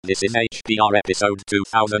This is HPR episode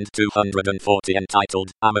 2240 entitled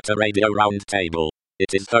Amateur Radio Roundtable.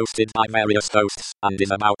 It is hosted by various hosts and is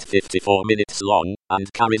about 54 minutes long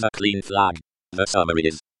and carries a clean flag. The summary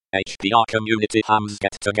is HPR community hams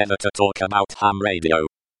get together to talk about ham radio.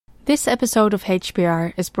 This episode of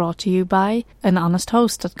HPR is brought to you by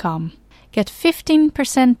anhonesthost.com. Get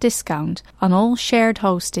 15% discount on all shared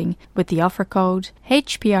hosting with the offer code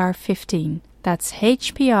HPR15. That's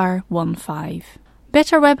HPR15.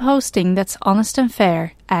 Better web hosting that's honest and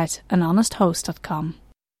fair at anhonesthost.com.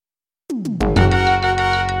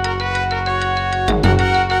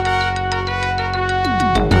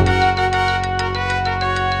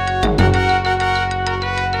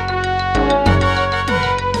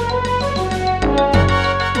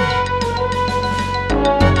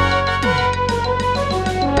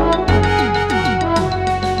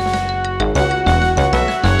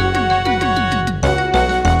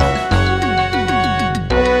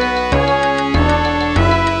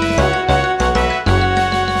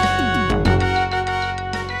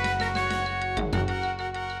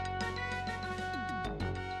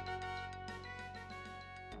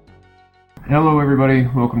 Hello everybody,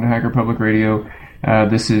 welcome to Hacker Public Radio.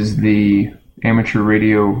 This is the Amateur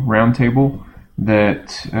Radio Roundtable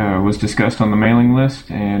that was discussed on the mailing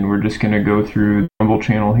list, and we're just going to go through the Rumble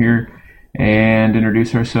channel here and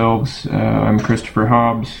introduce ourselves. I'm Christopher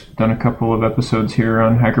Hobbs, done a couple of episodes here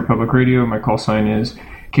on Hacker Public Radio. My call sign is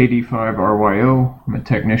KD5RYO. I'm a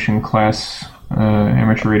technician class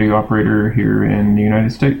amateur radio operator here in the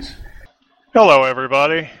United States. Hello,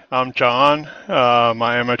 everybody. I'm John.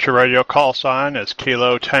 My amateur radio call sign is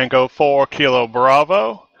Kilo Tango 4 Kilo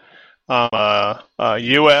Bravo. I'm a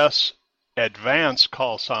U.S. advanced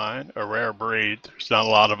call sign, a rare breed. There's not a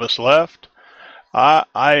lot of us left.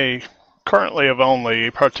 I currently have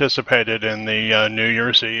only participated in the New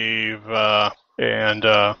Year's Eve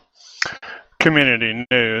and community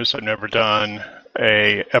news. I've never done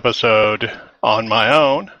a episode on my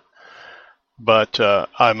own, but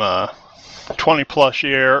I'm a 20-plus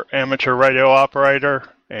year amateur radio operator,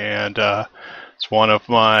 and it's one of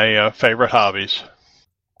my favorite hobbies.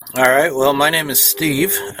 All right, well, my name is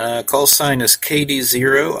Steve. Call sign is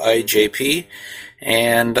KD0IJP,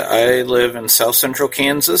 and I live in south central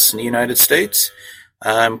Kansas in the United States.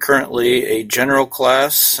 I'm currently a general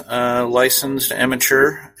class licensed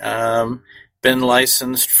amateur. Been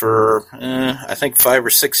licensed for, I think, 5 or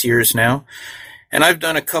 6 years now. And I've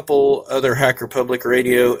done a couple other Hacker Public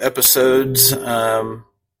Radio episodes in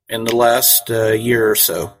the last year or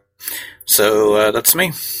so. So that's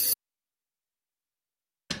me.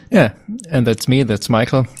 Yeah, and that's me. That's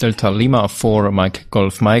Michael. Delta Lima 4 Mike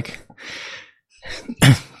Golf Mike.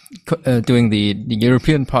 Doing the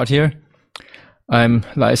European part here. I'm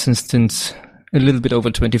licensed since a little bit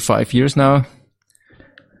over 25 years now.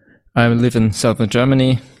 I live in southern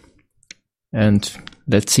Germany, and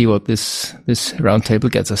let's see what this roundtable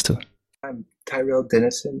gets us to. I'm Tyrell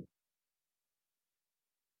Dennison.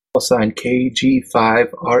 Call sign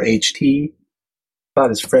KG5RHT.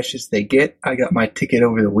 About as fresh as they get. I got my ticket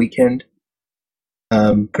over the weekend.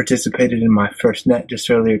 Participated in my first net just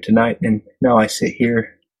earlier tonight, and now I sit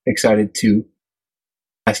here excited to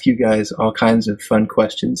ask you guys all kinds of fun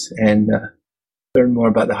questions and learn more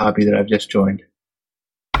about the hobby that I've just joined.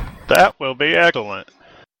 That will be excellent.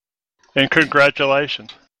 And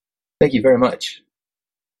congratulations. Thank you very much.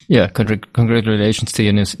 Yeah, congratulations to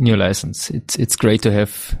your new license. It's great to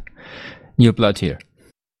have new blood here.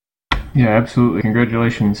 Yeah, absolutely.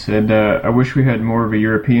 Congratulations. And I wish we had more of a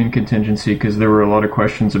European contingency because there were a lot of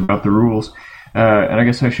questions about the rules. And I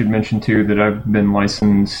guess I should mention, too, that I've been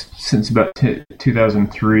licensed since about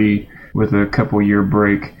 2003 with a couple-year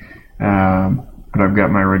break. But I've got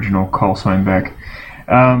my original call sign back.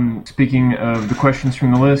 Speaking of the questions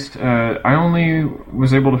from the list, I only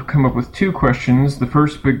was able to come up with 2 questions. The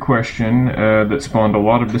first big question that spawned a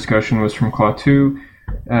lot of discussion was from Klaatu,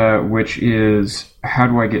 which is, how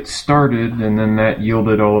do I get started? And then that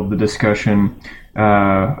yielded all of the discussion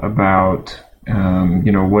about,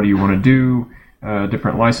 what do you want to do,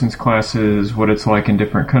 different license classes, what it's like in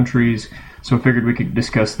different countries. So I figured we could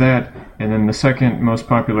discuss that. And then the second most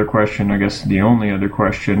popular question, I guess the only other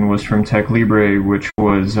question, was from Tech Libre, which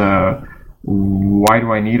was, why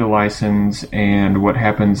do I need a license and what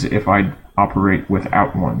happens if I operate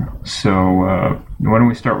without one? So why don't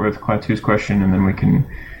we start with Klaatu's question and then we can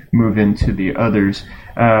move into the others.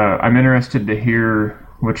 I'm interested to hear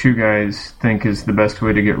what you guys think is the best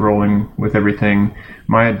way to get rolling with everything.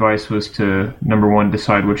 My advice was to, number 1,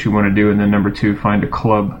 decide what you want to do, and then number 2, find a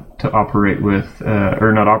club to operate with,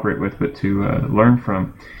 or not operate with, but to learn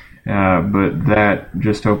from. but that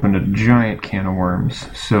just opened a giant can of worms.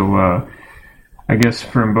 So I guess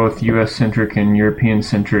from both U.S.-centric and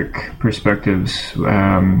European-centric perspectives,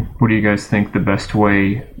 what do you guys think the best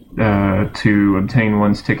way to obtain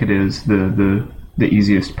one's ticket is, the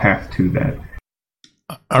easiest path to that?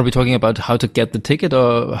 Are we talking about how to get the ticket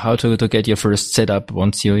or how to get your first setup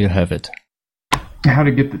once you have it? How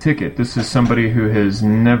to get the ticket. This is somebody who has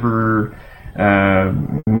never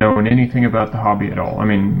known anything about the hobby at all. I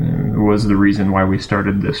mean, it was the reason why we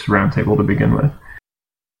started this roundtable to begin with.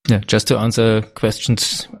 Yeah, just to answer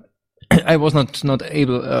questions, I was not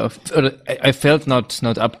able. I felt not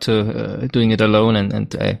up to doing it alone,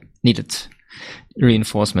 and I needed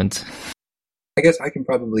reinforcement. I guess I can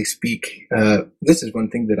probably speak. This is one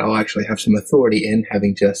thing that I'll actually have some authority in,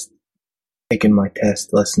 having just taken my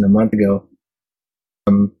test less than a month ago.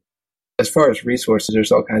 As far as resources,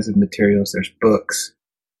 there's all kinds of materials. There's books,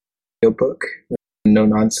 video book, no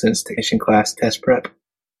nonsense technician class test prep.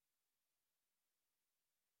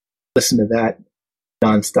 Listen to that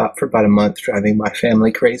nonstop for about a month, driving my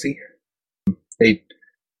family crazy. They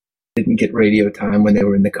didn't get radio time when they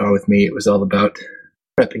were in the car with me. It was all about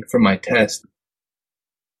prepping for my test.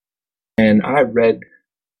 And I read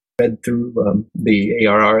through the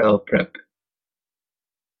ARRL prep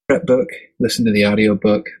book, listened to the audio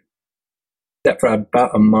book, that for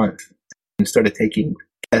about a month, and started taking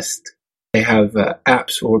tests. They have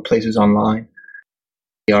apps or places online.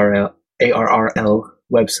 The ARRL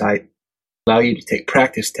website allow you to take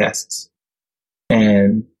practice tests,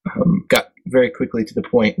 and got very quickly to the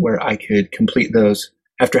point where I could complete those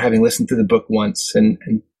after having listened to the book once and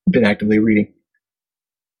been actively reading.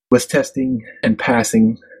 Was testing and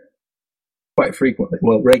passing quite frequently,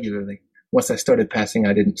 well, regularly. Once I started passing,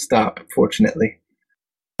 I didn't stop, fortunately.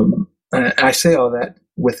 I say all that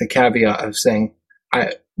with the caveat of saying,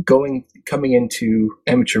 coming into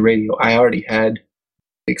amateur radio, I already had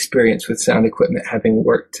experience with sound equipment, having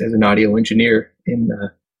worked as an audio engineer in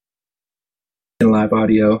live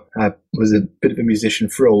audio. I was a bit of a musician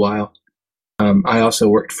for a while. I also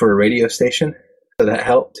worked for a radio station, so that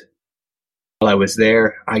helped. While I was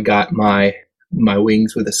there, I got my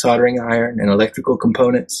wings with a soldering iron and electrical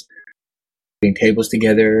components, putting tables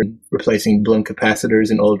together, replacing blown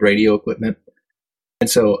capacitors and old radio equipment. And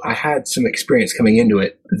so I had some experience coming into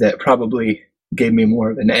it that probably gave me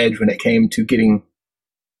more of an edge when it came to getting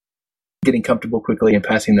comfortable quickly and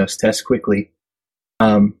passing those tests quickly.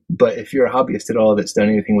 But if you're a hobbyist at all that's done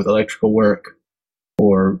anything with electrical work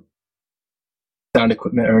or sound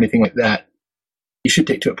equipment or anything like that, you should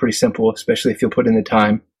take to it pretty simple, especially if you'll put in the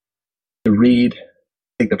time to read,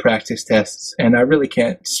 take the practice tests. And I really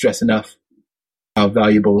can't stress enough how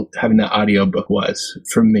valuable having that audio book was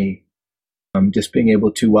for me. Just being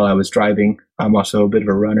able to, while I was driving, I'm also a bit of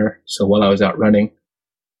a runner. So while I was out running,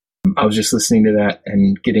 I was just listening to that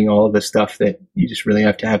and getting all of the stuff that you just really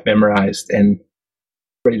have to have memorized and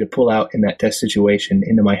ready to pull out in that test situation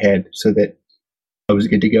into my head so that I was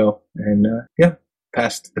good to go. And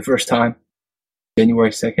passed the first time,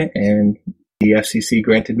 January 2nd, and the FCC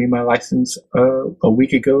granted me my license a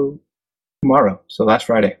week ago tomorrow, so last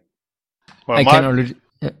Friday. Well,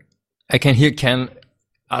 I can hear Ken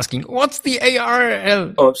asking, what's the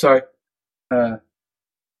ARRL? Oh, I'm sorry. That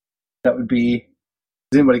would be,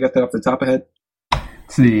 has anybody got that off the top of head?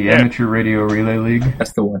 It's the Amateur Radio Relay League.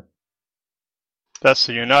 That's the one. That's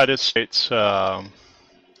the United States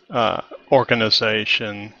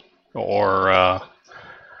organization or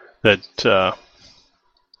that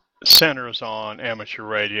centers on amateur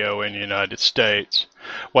radio in the United States.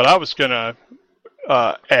 What I was going to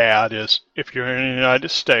add is, if you're in the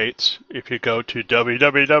United States, if you go to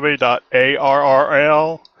www.arrl.org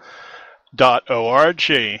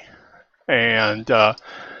and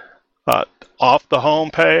off the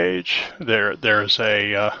home page, there's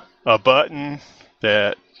a button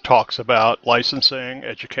that talks about licensing,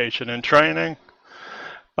 education, and training,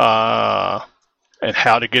 and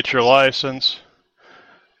how to get your license.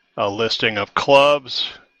 A listing of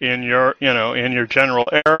clubs in your general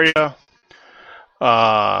area.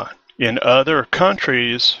 In other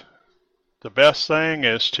countries, the best thing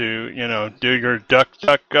is to do your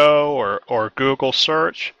DuckDuckGo or Google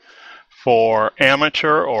search for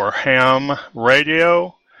amateur or ham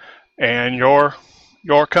radio and your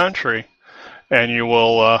country, and you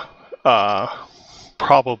will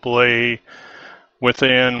probably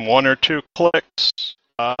within one or two clicks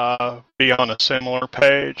be on a similar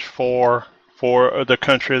page for the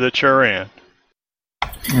country that you're in.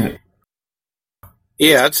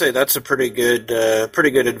 Yeah, I'd say that's a pretty good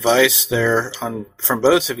advice there from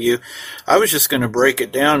both of you. I was just going to break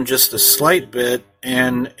it down just a slight bit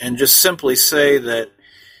and just simply say that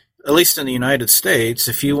at least in the United States,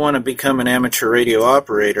 if you want to become an amateur radio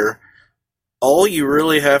operator, all you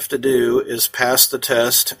really have to do is pass the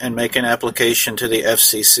test and make an application to the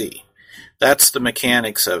FCC. That's the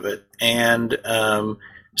mechanics of it. And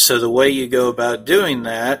so the way you go about doing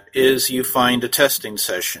that is you find a testing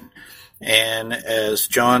session. And as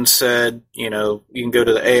John said, you can go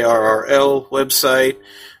to the ARRL website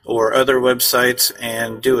or other websites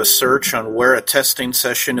and do a search on where a testing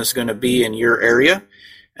session is going to be in your area.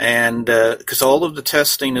 And because all of the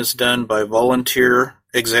testing is done by volunteer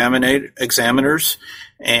examiners,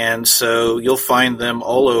 and so you'll find them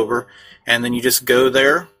all over. And then you just go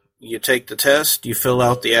there, you take the test, you fill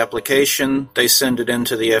out the application, they send it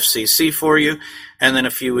into the FCC for you, and then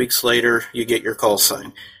a few weeks later you get your call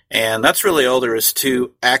sign. And that's really all there is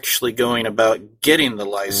to actually going about getting the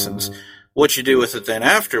license. What you do with it then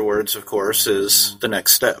afterwards, of course, is the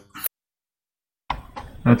next step.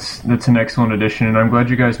 That's an excellent addition, and I'm glad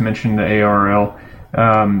you guys mentioned the ARL.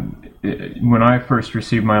 When I first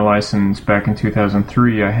received my license back in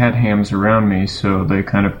 2003, I had hams around me, so they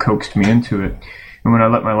kind of coaxed me into it. And when I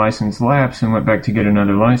let my license lapse and went back to get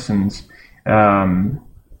another license, I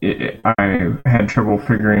had trouble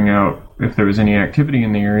figuring out if there was any activity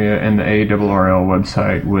in the area, and the ARRL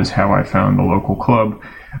website was how I found the local club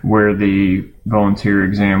where the volunteer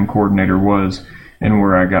exam coordinator was, and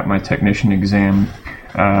where I got my technician exam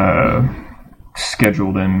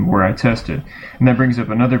scheduled and where I tested. And that brings up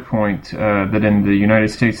another point, that in the United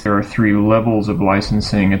States there are 3 levels of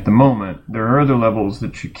licensing at the moment. There are other levels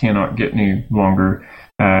that you cannot get any longer,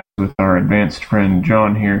 with our advanced friend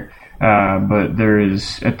John here. But there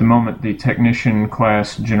is, at the moment, the technician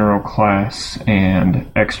class, general class,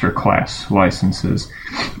 and extra class licenses.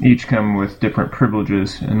 Each come with different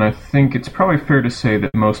privileges, and I think it's probably fair to say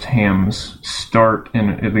that most hams start,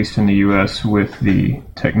 at least in the U.S., with the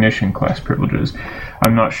technician class privileges.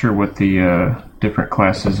 I'm not sure what the different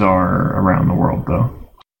classes are around the world, though.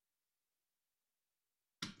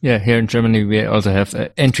 Yeah, here in Germany we also have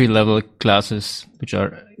entry-level classes, which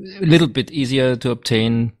are a little bit easier to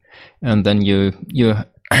obtain. And then you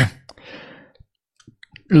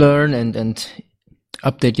learn and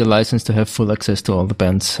update your license to have full access to all the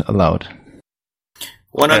bands allowed.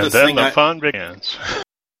 Fun begins.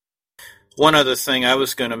 One other thing I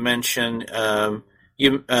was going to mention,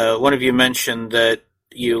 one of you mentioned that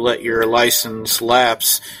you let your license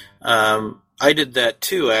lapse. I did that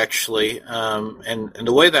too, actually. And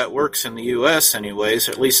the way that works in the U.S. anyways,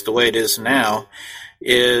 or at least the way it is now,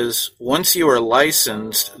 is once you are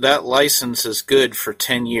licensed, that license is good for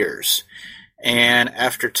 10 years. And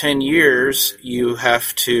after 10 years, you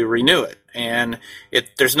have to renew it. And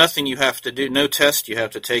there's nothing you have to do, no test you have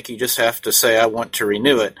to take, you just have to say, I want to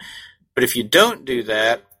renew it. But if you don't do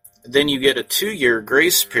that, then you get a 2-year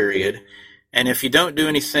grace period. And if you don't do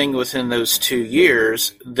anything within those 2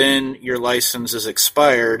 years, then your license is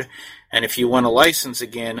expired. And if you want a license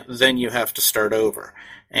again, then you have to start over.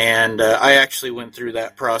 And I actually went through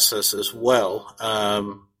that process as well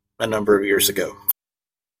a number of years ago.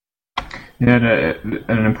 Yeah,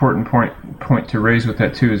 an important point to raise with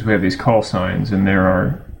that too is we have these call signs, and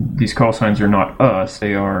these call signs are not us;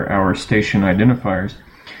 they are our station identifiers.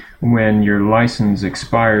 When your license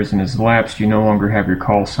expires and is lapsed, you no longer have your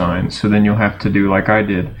call sign. So then you'll have to do like I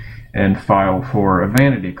did and file for a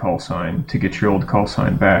vanity call sign to get your old call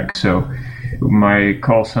sign back. So my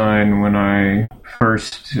call sign when I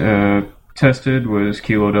first tested was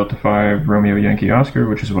Kilo Delta 5 Romeo Yankee Oscar,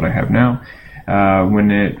 which is what I have now.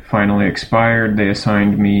 When it finally expired, they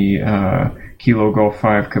assigned me Kilo Golf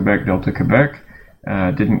 5 Quebec Delta Quebec.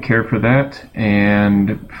 Didn't care for that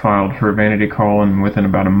and filed for a vanity call, and within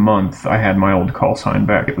about a month I had my old call sign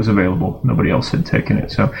back. It was available. Nobody else had taken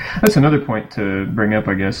it. So that's another point to bring up,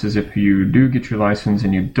 I guess, is if you do get your license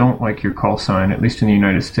and you don't like your call sign, at least in the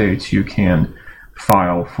United States, you can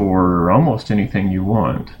file for almost anything you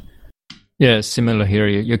want. Yeah, similar here.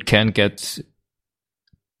 You can get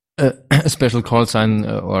a special call sign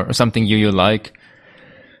or something you like,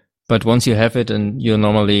 but once you have it, and you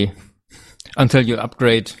normally, until you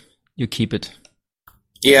upgrade, you keep it.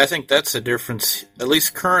 Yeah, I think that's the difference. At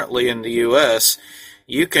least currently in the U.S.,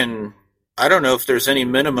 you can, I don't know if there's any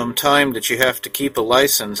minimum time that you have to keep a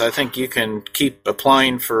license. I think you can keep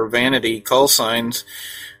applying for vanity call signs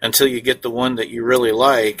until you get the one that you really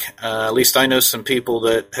like. At least I know some people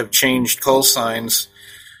that have changed call signs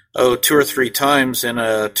 2 or 3 times in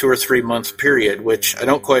a 2 or 3 month period, which I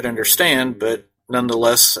don't quite understand, but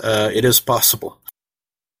nonetheless, it is possible.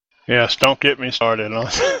 Yes, don't get me started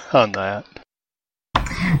on that.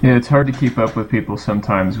 Yeah, it's hard to keep up with people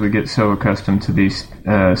sometimes. We get so accustomed to these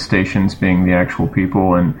stations being the actual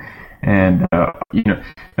people, and And,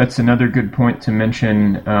 that's another good point to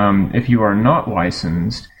mention. If you are not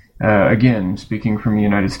licensed, again, speaking from a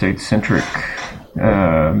United States-centric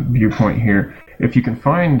viewpoint here, if you can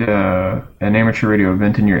find an amateur radio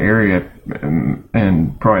event in your area,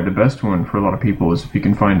 and probably the best one for a lot of people is if you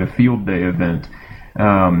can find a field day event,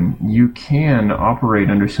 you can operate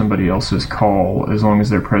under somebody else's call as long as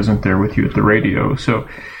they're present there with you at the radio. So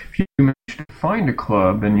if you manage to find a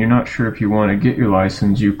club and you're not sure if you want to get your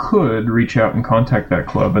license, you could reach out and contact that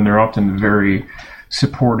club, and they're often very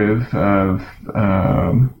supportive of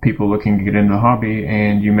people looking to get into the hobby,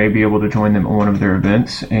 and you may be able to join them at one of their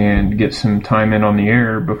events and get some time in on the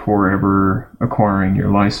air before ever acquiring your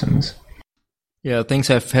license. Yeah, things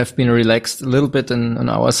have been relaxed a little bit on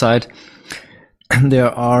our side. There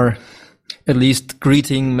are at least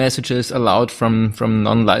greeting messages allowed from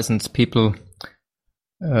non-licensed people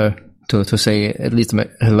to say at least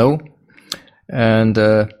hello. And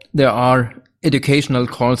there are educational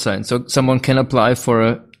call signs. So someone can apply for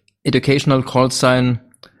a educational call sign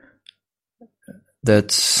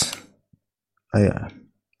that's...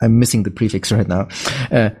 I'm missing the prefix right now.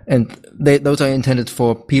 And those are intended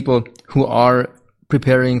for people who are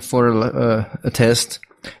preparing for a test,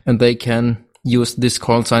 and they can use this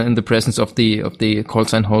call sign in the presence of the call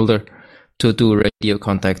sign holder to do radio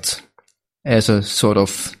contacts as a sort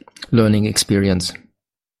of learning experience.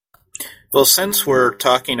 Well, since we're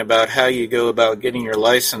talking about how you go about getting your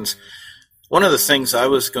license, one of the things I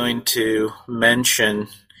was going to mention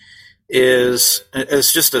is,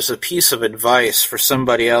 as a piece of advice for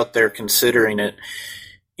somebody out there considering it.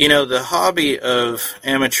 The hobby of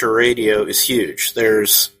amateur radio is huge.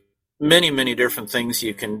 There's many, many different things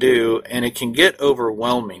you can do, and it can get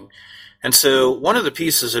overwhelming. And so one of the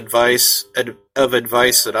pieces of advice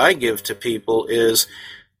that I give to people is,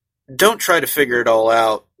 don't try to figure it all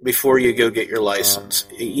out before you go get your license.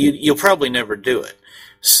 You'll probably never do it.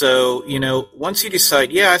 So, once you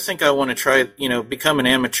decide, I think I want to try, become an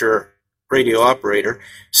amateur radio operator,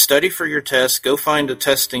 study for your test, go find a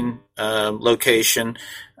testing location,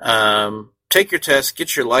 take your test,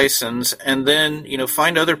 get your license, and then,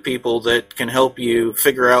 find other people that can help you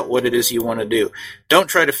figure out what it is you want to do. Don't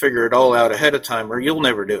try to figure it all out ahead of time, or you'll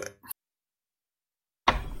never do it.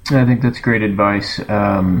 I think that's great advice.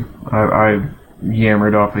 I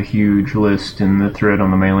yammered off a huge list in the thread on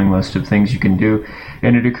the mailing list of things you can do,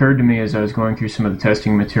 and it occurred to me as I was going through some of the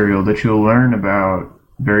testing material that you'll learn about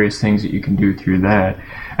various things that you can do through that.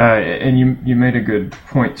 And you made a good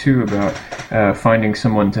point too about finding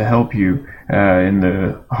someone to help you. In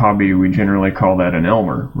the hobby, we generally call that an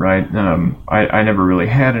Elmer, right? I never really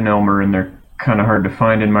had an Elmer, and they're kind of hard to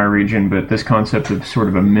find in my region, but this concept of sort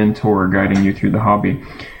of a mentor guiding you through the hobby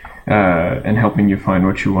and helping you find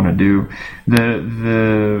what you want to do.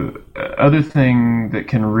 The other thing that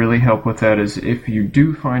can really help with that is if you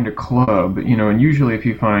do find a club, and usually if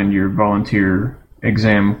you find your volunteer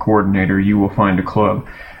exam coordinator, you will find a club.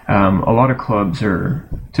 A lot of clubs are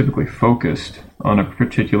typically focused on a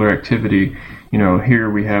particular activity. Here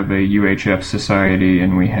we have a UHF society,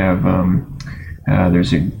 and we have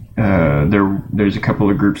there's a couple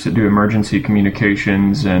of groups that do emergency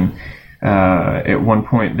communications, and at one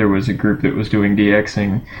point there was a group that was doing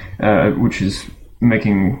DXing, which is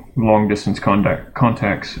making long distance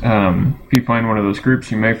contacts. If you find one of those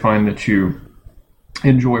groups, you may find that you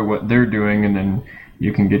enjoy what they're doing, and then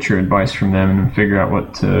you can get your advice from them and figure out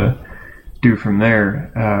what to do from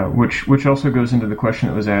there, which also goes into the question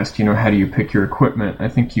that was asked, how do you pick your equipment? I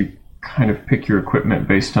think you kind of pick your equipment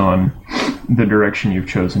based on the direction you've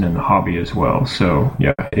chosen in the hobby as well. So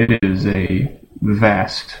yeah, it is a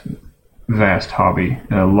vast hobby,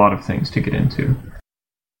 a lot of things to get into.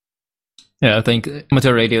 Yeah, I think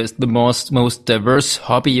amateur radio is the most diverse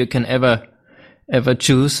hobby you can ever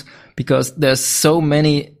choose, because there's so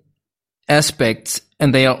many aspects,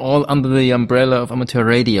 and they are all under the umbrella of amateur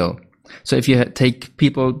radio. So if you take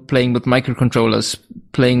people playing with microcontrollers,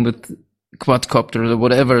 playing with quadcopters or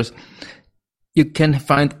whatever, you can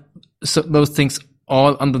find those things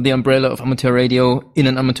all under the umbrella of amateur radio in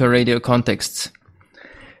an amateur radio context.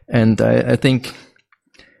 And I think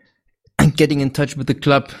getting in touch with the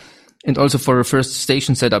club, and also for a first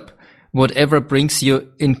station setup, whatever brings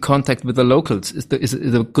you in contact with the locals is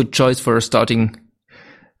a good choice for starting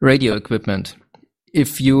radio equipment.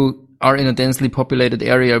 If you are in a densely populated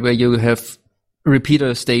area where you have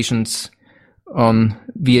repeater stations on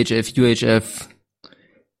VHF, UHF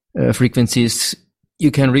frequencies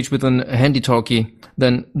you can reach with a handy-talkie,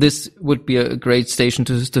 then this would be a great station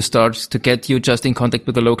to start, to get you just in contact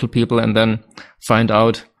with the local people and then find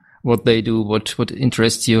out what they do, what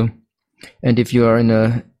interests you. And if you are in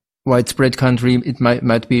a widespread country, it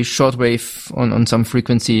might be shortwave on some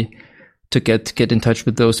frequency to get in touch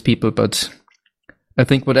with those people. But I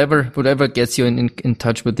think whatever gets you in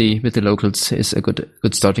touch with the locals is a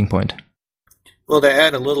good starting point. Well, to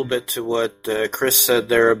add a little bit to what Chris said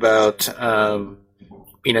there about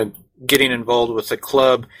getting involved with the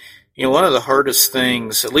club, one of the hardest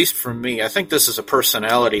things, at least for me, I think this is a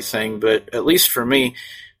personality thing, but at least for me,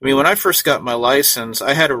 when I first got my license,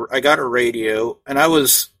 I got a radio, and I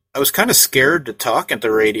was kind of scared to talk at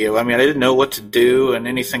the radio. I didn't know what to do and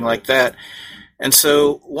anything like that. And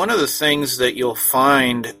so one of the things that you'll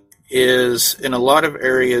find is in a lot of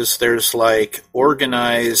areas there's like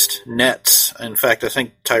organized nets. In fact, I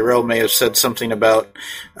think Tyrell may have said something about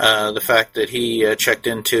the fact that he checked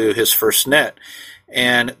into his first net.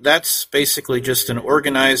 And that's basically just an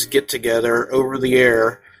organized get-together over the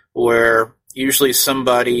air where usually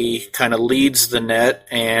somebody kind of leads the net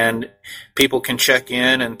and people can check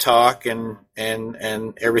in and talk and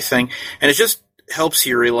everything. And it just helps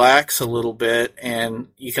you relax a little bit, and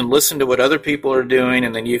you can listen to what other people are doing,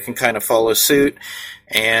 and then you can kind of follow suit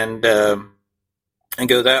and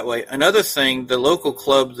go that way. Another thing, the local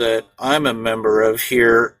club that I'm a member of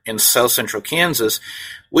here in South Central Kansas,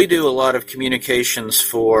 we do a lot of communications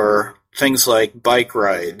for things like bike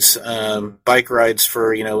rides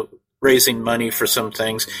for, raising money for some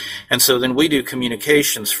things. And so then we do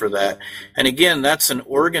communications for that. And again, that's an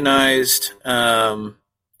organized,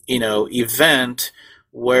 event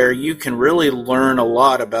where you can really learn a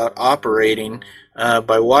lot about operating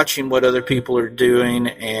by watching what other people are doing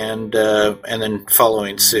and then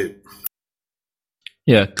following suit.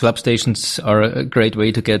 Yeah, club stations are a great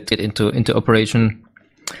way to get into operation.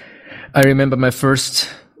 I remember my first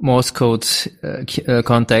Morse code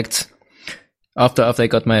contact after I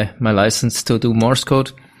got my license to do Morse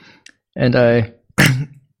code, and I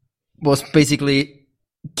was basically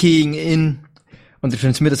keying in on the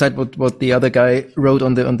transmitter side what the other guy wrote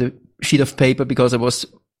on the sheet of paper, because I was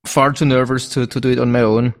far too nervous to do it on my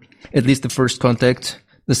own. At least the first contact.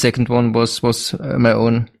 The second one was my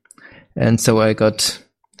own, and so I got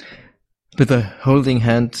with a holding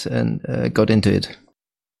hand and got into it.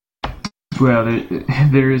 Well,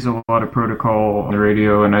 there is a lot of protocol on the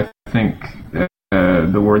radio, and I think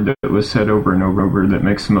the word that was said over and over that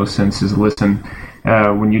makes the most sense is listen.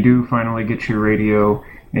 When you do finally get your radio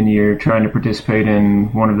and you're trying to participate in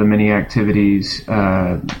one of the many activities,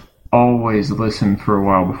 always listen for a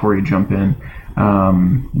while before you jump in.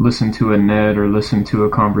 Listen to a net or listen to a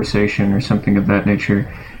conversation or something of that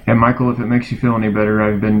nature. And Michael, if it makes you feel any better,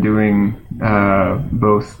 I've been doing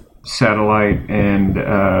both satellite and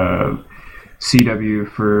CW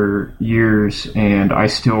for years, and I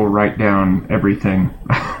still write down everything.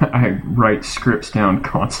 I write scripts down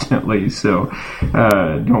constantly, so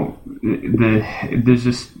there's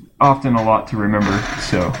just often a lot to remember,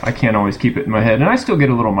 so I can't always keep it in my head. And I still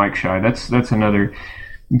get a little mic shy. That's another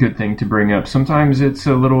good thing to bring up. Sometimes it's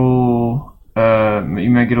a little,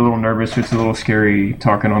 you might get a little nervous, it's a little scary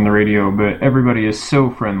talking on the radio, but everybody is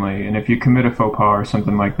so friendly, and if you commit a faux pas or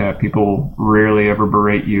something like that, people rarely ever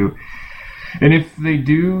berate you. And if they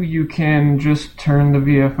do, you can just turn the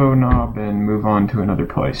VFO knob and move on to another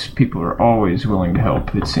place. People are always willing to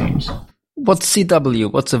help, it seems. What's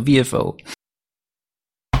CW? What's a VFO?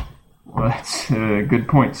 Well, that's a good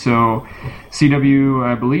point. So CW,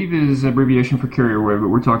 I believe, is abbreviation for carrier wave, but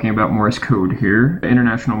we're talking about Morse code here,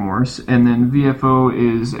 International Morse. And then VFO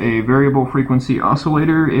is a variable frequency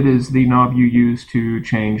oscillator. It is the knob you use to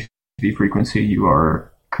change the frequency you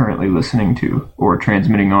are currently listening to or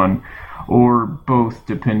transmitting on, or both,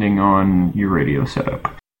 depending on your radio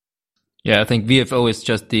setup. Yeah, I think VFO is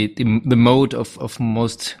just the mode of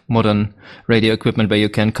most modern radio equipment where you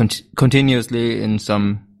can continuously, in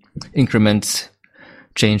some increments,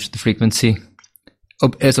 change the frequency,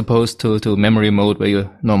 as opposed to memory mode where you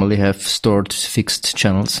normally have stored fixed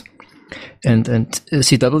channels. And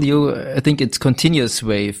CW, I think it's continuous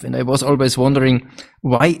wave, and I was always wondering,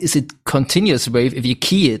 why is it continuous wave? If you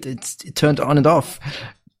key it, it's turned on and off.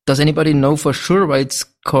 Does anybody know for sure why it's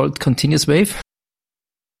called continuous wave?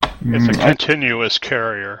 It's a continuous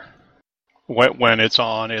carrier. When it's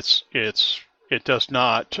on, it does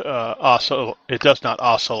not oscillate. It does not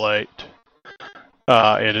oscillate.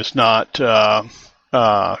 It is not.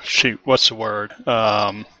 What's the word?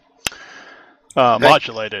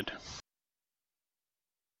 Modulated.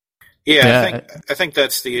 Yeah, I think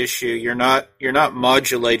that's the issue. You're not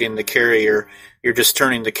modulating the carrier. You're just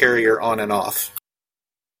turning the carrier on and off.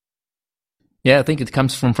 Yeah, I think it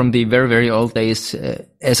comes from the very, very old days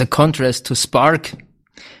as a contrast to Spark,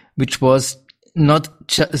 which was not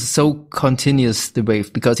so continuous, the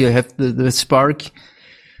wave, because you have the Spark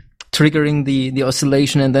triggering the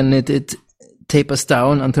oscillation, and then it tapers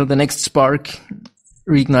down until the next spark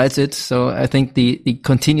reignites it. So I think the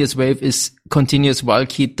continuous wave is continuous while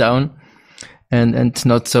keyed down, and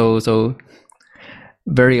not so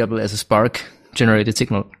variable as a spark generated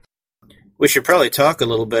signal. We should probably talk a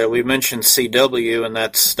little bit. We mentioned CW, and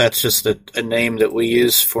that's just a name that we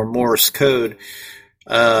use for Morse code.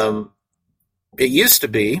 It used to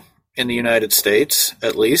be, in the United States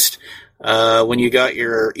at least, when you got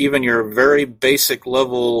your very basic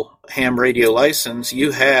level ham radio license,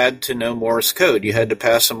 you had to know Morse code. You had to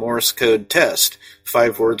pass a Morse code test,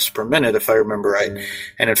 5 words per minute, if I remember right.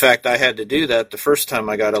 And in fact, I had to do that the first time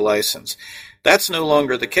I got a license. That's no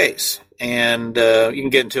longer the case. And you can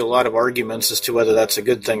get into a lot of arguments as to whether that's a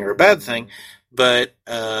good thing or a bad thing. But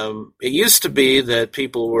it used to be that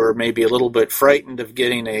people were maybe a little bit frightened of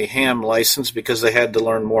getting a ham license because they had to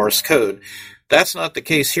learn Morse code. That's not the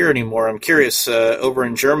case here anymore. I'm curious, over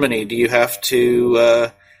in Germany, do you have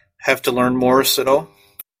to learn Morse at all?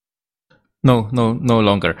 No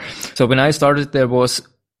longer. So when I started, there was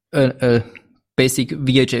a basic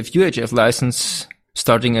VHF UHF license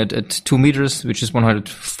starting at 2 meters, which is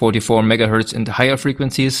 144 megahertz in the higher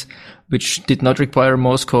frequencies, which did not require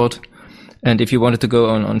Morse code. And if you wanted to go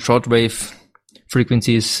on shortwave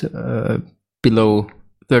frequencies below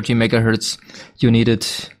 30 megahertz, you needed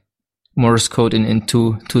Morse code in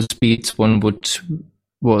two speeds. One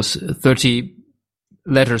was 30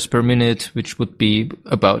 letters per minute, which would be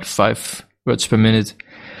about 5 words per minute,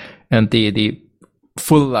 and the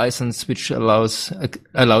full license, which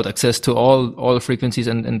allowed access to all frequencies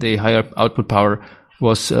and the higher output power,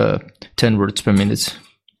 was 10 words per minute.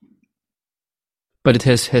 But it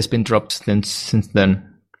has been dropped since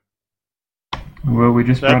then. Well, we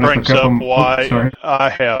just that brought brings up a couple. Up why sorry. I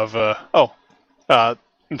have.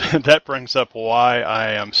 That brings up why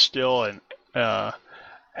I am still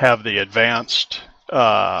have the advanced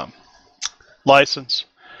license.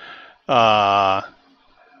 I'm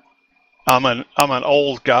an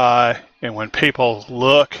old guy, and when people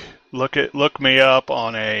look me up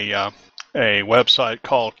on a website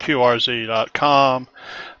called QRZ.com,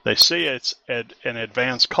 they see it's an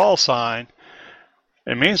advanced call sign.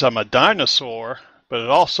 It means I'm a dinosaur, but it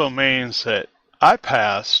also means that I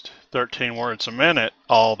passed 13 words a minute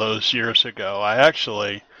all those years ago. I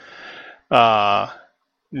actually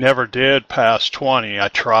never did pass 20. I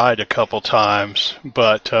tried a couple times,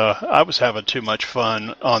 but I was having too much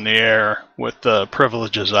fun on the air with the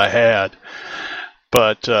privileges I had.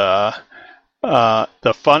 But the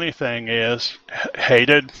funny thing is,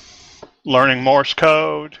 hated learning Morse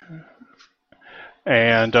code.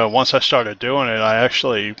 And once I started doing it, I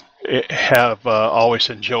actually have always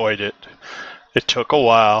enjoyed it. It took a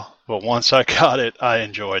while, but once I got it, I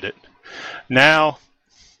enjoyed it. Now,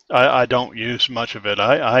 I don't use much of it.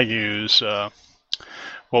 I use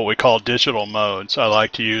what we call digital modes. I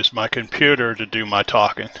like to use my computer to do my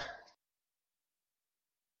talking.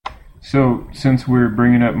 So, since we're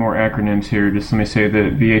bringing up more acronyms here, just let me say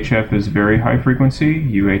that VHF is very high frequency,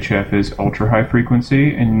 UHF is ultra high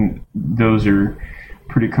frequency, and those are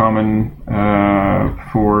pretty common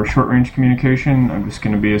for short-range communication. I'm just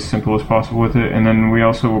going to be as simple as possible with it. And then we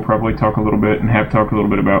also will probably talk a little bit and have talked a little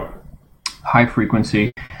bit about high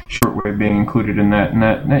frequency shortwave being included in that, and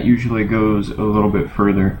that usually goes a little bit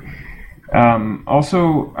further.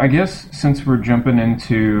 Also, I guess since we're jumping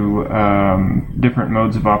into different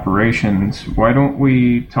modes of operations, why don't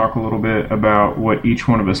we talk a little bit about what each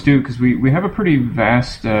one of us do? Because we have a pretty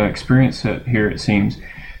vast experience set here, it seems.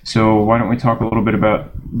 So why don't we talk a little bit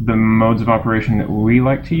about the modes of operation that we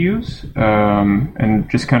like to use, and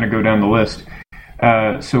just kind of go down the list.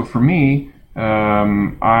 So for me,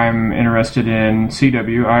 I'm interested in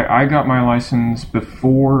CW. I got my license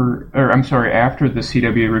after the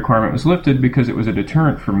CW requirement was lifted because it was a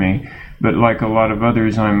deterrent for me. But like a lot of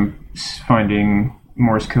others, I'm finding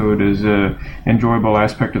Morse code as a enjoyable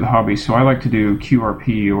aspect of the hobby. So I like to do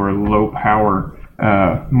QRP, or low power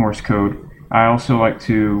Morse code. I also like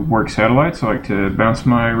to work satellites. I like to bounce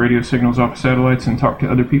my radio signals off of satellites and talk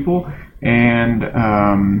to other people. And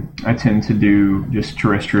I tend to do just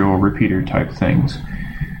terrestrial repeater type things.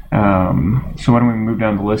 So why don't we move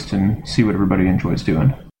down the list and see what everybody enjoys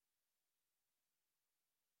doing?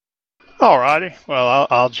 Alrighty. Well,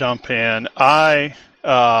 I'll jump in. I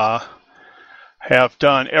have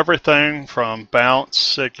done everything from bounce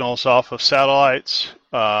signals off of satellites,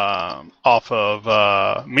 off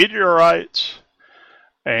of meteorites,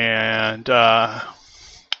 and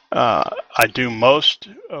I do most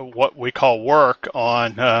of what we call work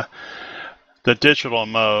on the digital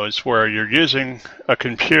modes, where you're using a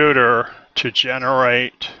computer to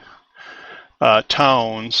generate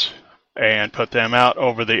tones and put them out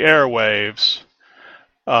over the airwaves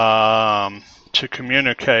to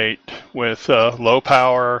communicate with low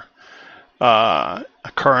power. I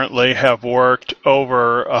currently have worked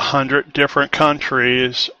over 100 different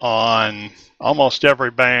countries on almost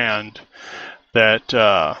every band that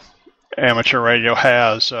amateur radio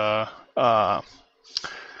has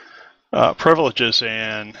privileges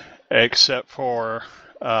in, except for,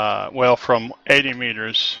 from 80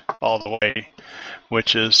 meters all the way,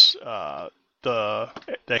 which is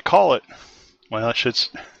they call it, well, I should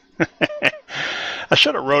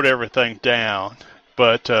have wrote everything down,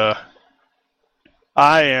 but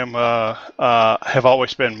I have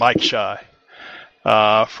always been mic shy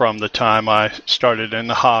from the time I started in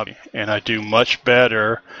the hobby, and I do much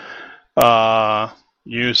better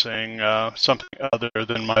using something other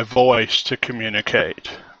than my voice to communicate.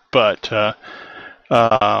 But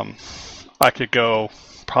I could go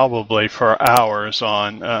probably for hours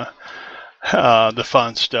on the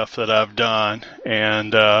fun stuff that I've done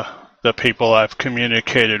and the people I've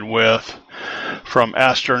communicated with, from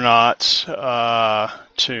astronauts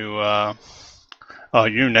to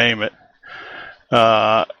you name it.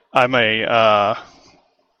 I'm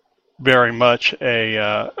very much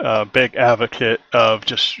a big advocate of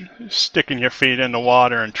just sticking your feet in the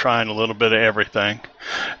water and trying a little bit of everything.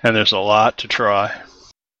 And there's a lot to try.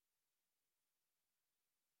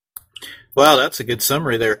 Wow, that's a good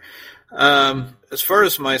summary there. As far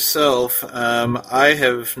as myself, I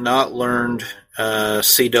have not learned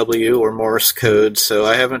CW or Morse code, so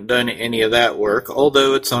I haven't done any of that work,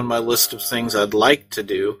 although it's on my list of things I'd like to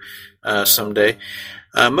do someday.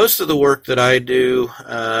 Most of the work that I do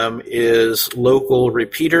is local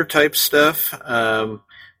repeater type stuff,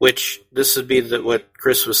 which this would be what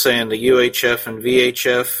Chris was saying, the UHF and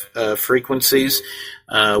VHF frequencies,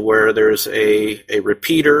 where there's a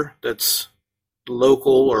repeater that's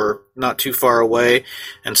local or not too far away,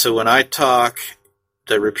 and so when I talk,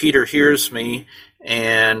 the repeater hears me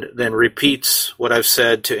and then repeats what I've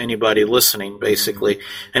said to anybody listening, basically.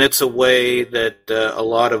 And it's a way that a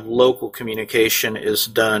lot of local communication is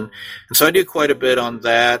done. And so I do quite a bit on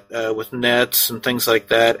that with nets and things like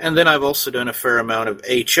that. And then I've also done a fair amount of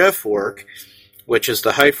HF work, which is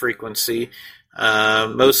the high frequency,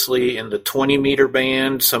 mostly in the 20-meter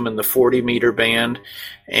band, some in the 40-meter band.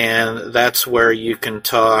 And that's where you can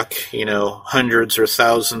talk, hundreds or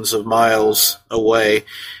thousands of miles away.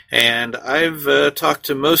 And I've talked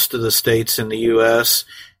to most of the states in the U.S.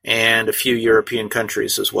 and a few European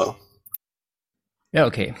countries as well. Yeah,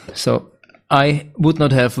 okay. So I would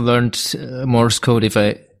not have learned Morse code if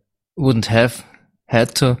I wouldn't have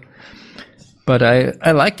had to. But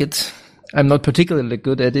I like it. I'm not particularly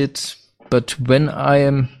good at it. But when I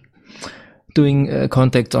am doing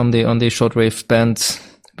contact on the shortwave bands,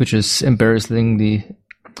 which is embarrassingly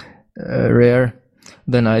rare,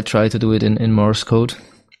 then I try to do it in Morse code.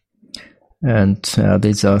 And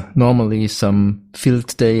these are normally some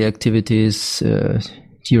field day activities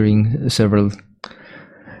during several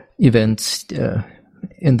events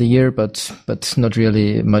in the year, but not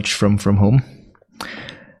really much from home.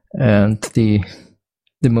 And the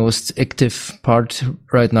most active part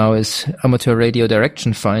right now is amateur radio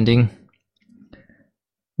direction finding,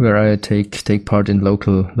 where I take part in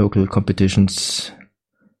local competitions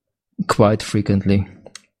quite frequently.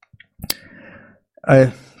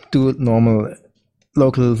 I do normal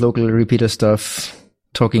local repeater stuff,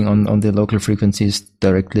 talking on the local frequencies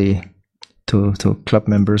directly to club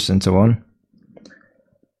members and so on.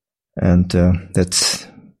 And that's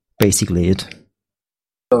basically it.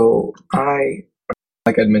 So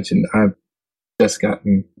like I'd mentioned, I've just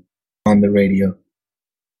gotten on the radio,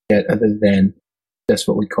 yet other than just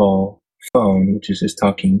what we call phone, which is just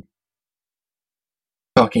talking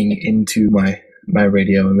into my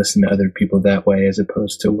radio and listen to other people that way, as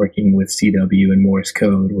opposed to working with CW and Morse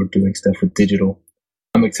code or doing stuff with digital.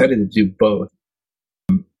 I'm excited to do both.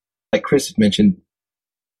 Like Chris had mentioned,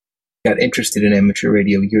 got interested in amateur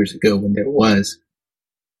radio years ago when there was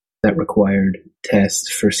that required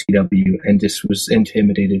test for CW, and just was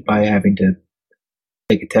intimidated by having to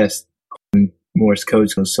take a test on Morse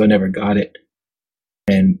code, so I never got it.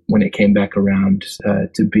 And when it came back around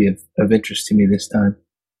to be of interest to me this time,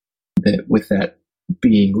 that with that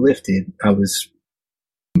being lifted, I was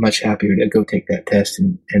much happier to go take that test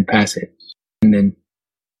and pass it. And then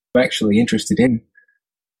I'm actually interested in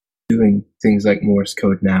doing things like Morse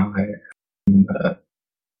code now. I'm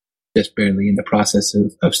just barely in the process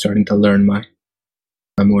of starting to learn my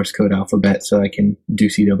Morse code alphabet so I can do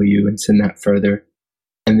CW and send that further.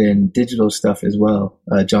 And then digital stuff as well.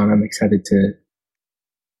 John, I'm excited to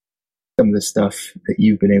some of the stuff that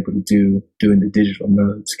you've been able to do doing the digital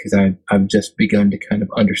modes, because I've just begun to kind of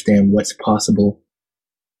understand what's possible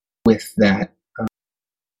with that.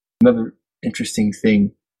 Another interesting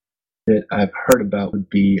thing that I've heard about would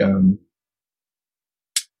be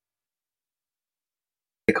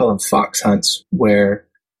they call them fox hunts, where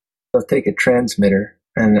they'll take a transmitter,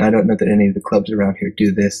 and I don't know that any of the clubs around here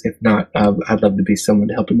do this. If not, I'd love to be someone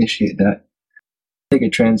to help initiate that. Take a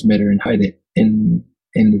transmitter and hide it in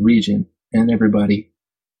the region, and everybody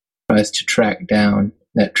tries to track down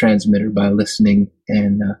that transmitter by listening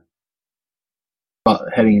and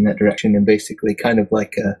heading in that direction. And basically, kind of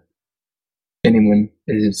like anyone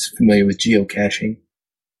is familiar with geocaching,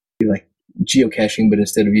 like geocaching, but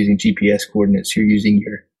instead of using GPS coordinates, you're using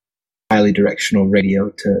your highly directional radio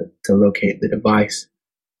to locate the device.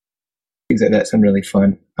 Things like that sound really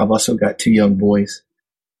fun. I've also got 2 young boys,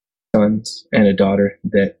 sons and a daughter,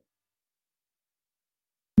 that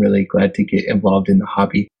I'm really glad to get involved in the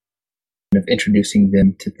hobby and of introducing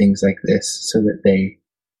them to things like this so that they,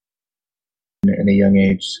 in a young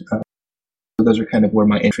age, so those are kind of where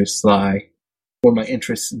my interests lie, more my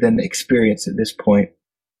interests than the experience at this point.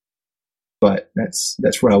 But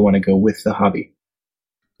that's where I want to go with the hobby.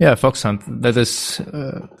 Yeah, fox hunt. That is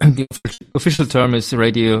the official term is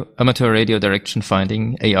amateur radio direction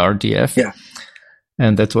finding, ARDF. Yeah,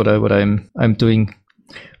 and that's what I'm doing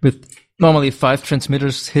with normally 5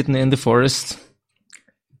 transmitters hidden in the forest,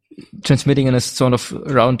 transmitting in a sort of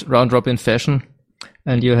round robin fashion,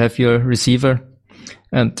 and you have your receiver,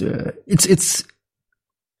 and it's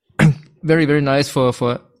very, very nice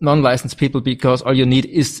for non-licensed people, because all you need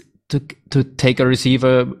is to take a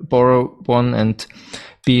receiver, borrow one, and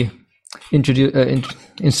be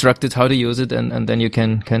instructed how to use it, and then you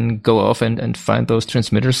can go off and find those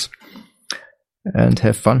transmitters and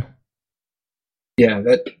have fun. Yeah,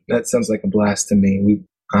 that sounds like a blast to me.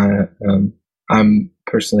 I'm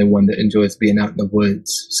personally one that enjoys being out in the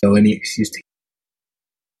woods, so any excuse to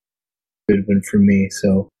good one for me.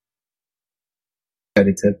 So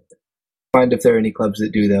excited to find if there are any clubs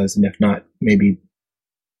that do those, and if not, maybe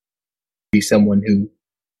be someone who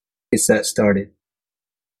gets that started.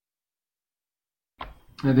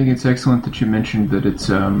 I think it's excellent that you mentioned that it's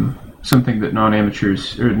something that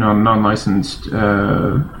non-amateurs or non-licensed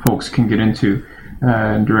folks can get into.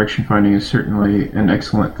 And direction finding is certainly an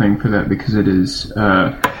excellent thing for that, because it is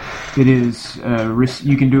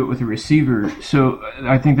you can do it with a receiver. So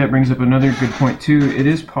I think that brings up another good point too. It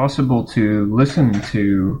is possible to listen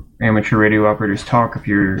to amateur radio operators talk if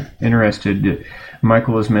you're interested.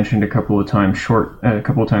 Michael has mentioned a couple of times here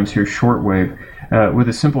shortwave with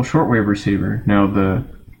a simple shortwave receiver. Now the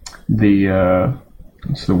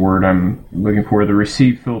what's the word I'm looking for? The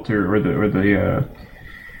receive filter or the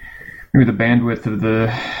maybe the bandwidth of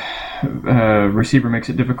the receiver makes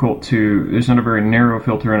it difficult there's not a very narrow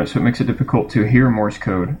filter on it, so it makes it difficult to hear Morse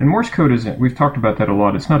code. And Morse code we've talked about that a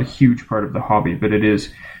lot. It's not a huge part of the hobby, but it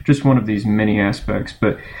is just one of these many aspects.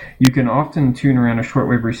 But you can often tune around a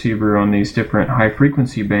shortwave receiver on these different high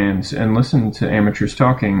frequency bands and listen to amateurs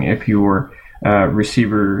talking if your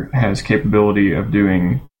receiver has capability of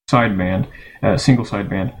doing sideband, single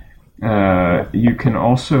sideband. You can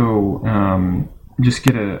also just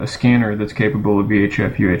get a scanner that's capable of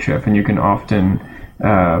VHF, UHF, and you can often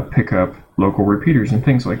pick up local repeaters and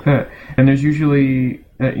things like that. And there's usually,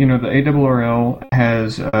 the ARRL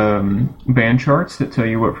has band charts that tell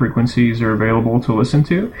you what frequencies are available to listen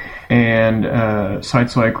to, and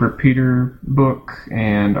sites like Repeater Book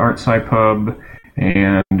and ArtSciPub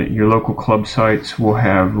and your local club sites will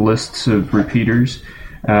have lists of repeaters,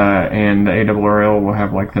 and the ARRL will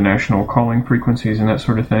have like the national calling frequencies and that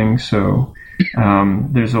sort of thing. So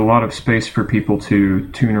there's a lot of space for people to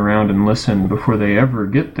tune around and listen before they ever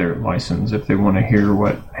get their license if they want to hear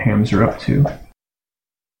what hams are up to.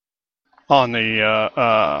 On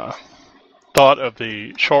the thought of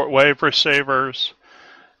the shortwave receivers,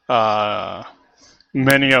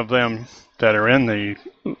 many of them that are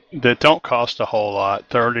that don't cost a whole lot,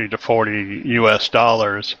 $30 to $40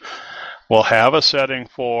 US, will have a setting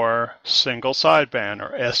for single sideband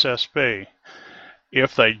or SSB.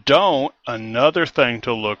 If they don't, another thing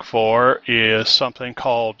to look for is something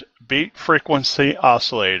called Beat Frequency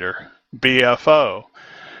Oscillator, BFO,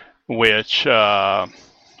 which will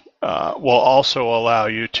also allow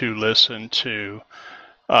you to listen to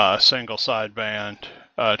single sideband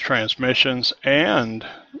transmissions and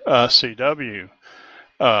CW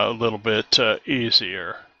a little bit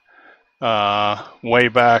easier. Way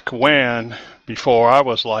back when, before I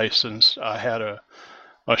was licensed, I had a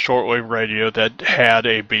shortwave radio that had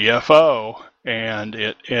a BFO, and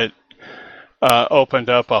it opened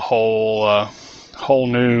up a whole whole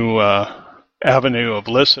new avenue of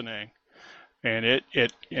listening, and it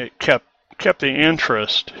kept the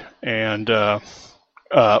interest and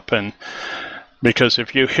up. And because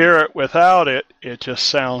if you hear it without it, it just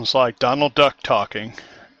sounds like Donald Duck talking,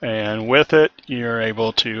 and with it, you're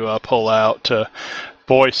able to pull out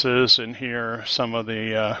voices and hear some of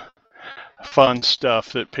the fun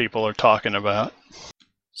stuff that people are talking about.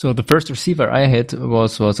 So the first receiver I had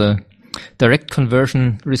was a direct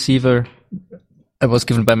conversion receiver I was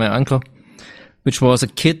given by my uncle, which was a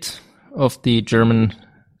kit of the German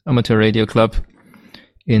amateur radio club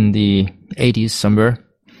in the 80s somewhere,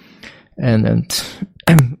 and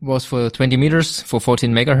was for 20 meters for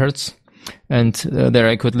 14 megahertz, and there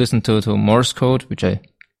I could listen to Morse code, which I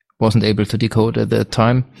wasn't able to decode at that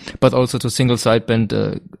time, but also to single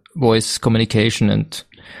sideband voice communication, and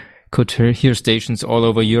could hear stations all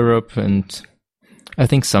over Europe, and I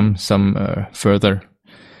think some further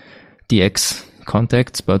DX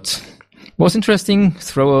contacts. But it was interesting.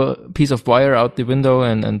 Throw a piece of wire out the window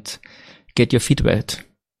and get your feet wet.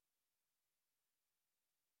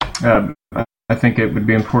 I think it would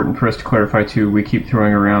be important for us to clarify too. We keep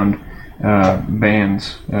throwing around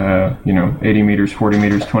bands, 80 meters, 40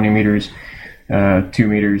 meters, 20 meters, 2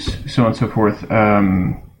 meters, so on and so forth.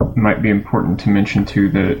 Might be important to mention too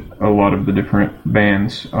that a lot of the different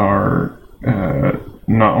bands are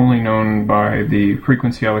not only known by the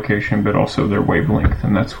frequency allocation, but also their wavelength,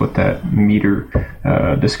 and that's what that meter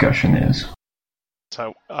discussion is.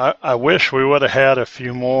 So I wish we would have had a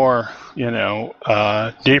few more,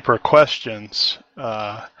 deeper questions.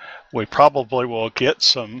 We probably will get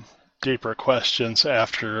some deeper questions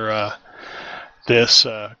after this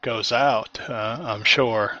goes out. I'm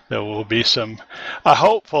sure there will be some.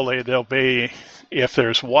 Hopefully there'll be, if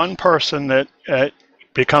there's one person that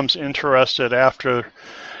becomes interested after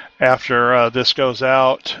this goes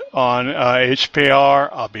out on HPR,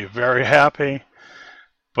 I'll be very happy.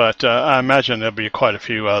 But I imagine there'll be quite a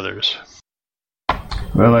few others.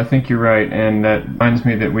 Well, I think you're right, and that reminds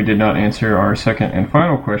me that we did not answer our second and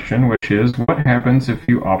final question, which is, what happens if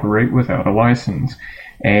you operate without a license?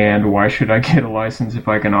 And why should I get a license if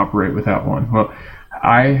I can operate without one? Well,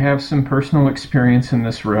 I have some personal experience in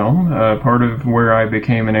this realm. Part of where I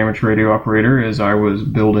became an amateur radio operator is I was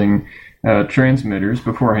building transmitters.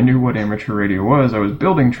 Before I knew what amateur radio was, I was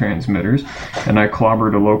building transmitters, and I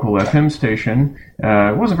clobbered a local FM station.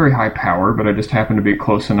 It wasn't very high power, but I just happened to be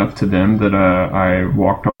close enough to them that I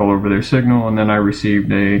walked all over their signal, and then I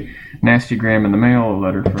received a nastygram in the mail, a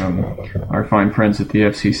letter from our fine friends at the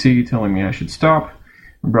FCC telling me I should stop.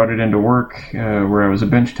 I brought it into work where I was a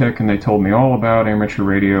bench tech, and they told me all about amateur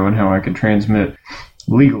radio and how I could transmit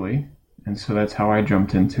legally, and so that's how I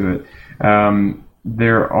jumped into it.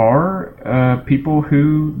 There are people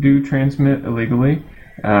who do transmit illegally,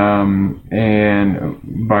 and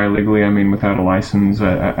by illegally I mean without a license.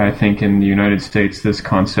 I think in the United States this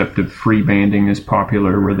concept of free banding is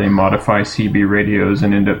popular, where they modify CB radios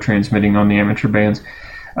and end up transmitting on the amateur bands.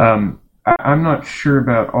 I'm not sure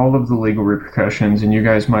about all of the legal repercussions, and you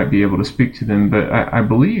guys might be able to speak to them, but I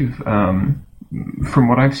believe from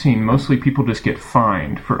what I've seen, mostly people just get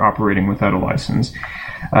fined for operating without a license.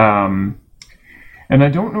 And I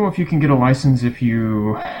don't know if you can get a license if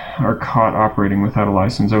you are caught operating without a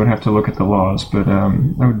license. I would have to look at the laws, but I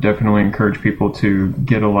would definitely encourage people to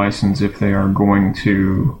get a license if they are going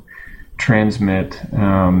to transmit,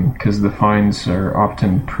 because the fines are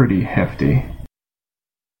often pretty hefty.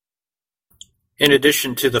 In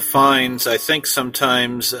addition to the fines, I think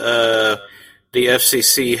sometimes the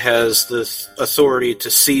FCC has the authority to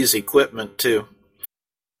seize equipment too.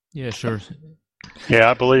 Yeah, sure. Yeah,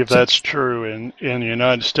 I believe that's true in the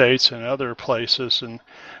United States and other places. And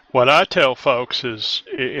what I tell folks is,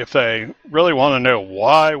 if they really want to know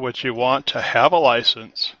why would you want to have a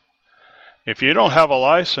license, if you don't have a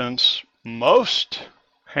license, most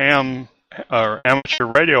ham or amateur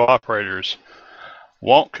radio operators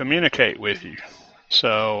won't communicate with you.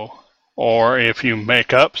 So, or if you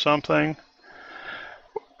make up something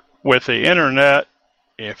with the internet,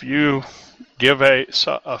 if you give a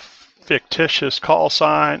fictitious call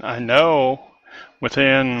sign, I know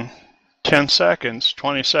within 10 seconds,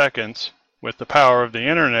 20 seconds, with the power of the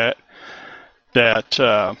internet, that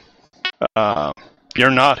you're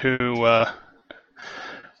not who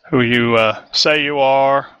you say you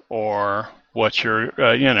are, or what you're,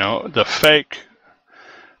 the fake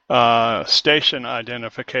station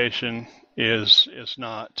identification is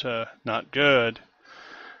not good,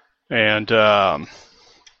 and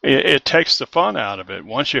it takes the fun out of it.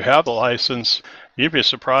 Once you have the license, you'd be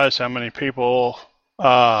surprised how many people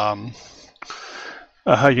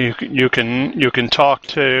you can talk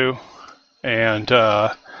to and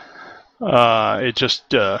it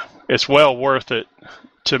just it's well worth it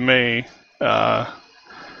to me.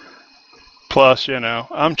 Plus,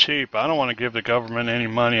 I'm cheap. I don't want to give the government any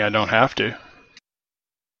money I don't have to.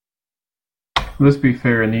 Let's be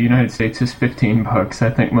fair. In the United States, it's $15. I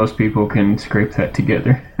think most people can scrape that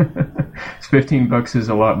together. It's $15 is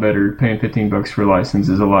a lot better. Paying $15 for a license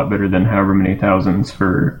is a lot better than however many thousands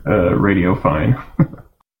for a radio fine.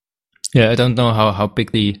 Yeah, I don't know how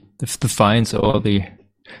big the fines or the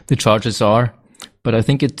charges are, but I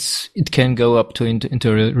think it can go up to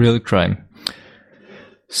into real crime.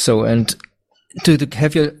 So, and to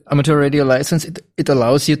have your amateur radio license, it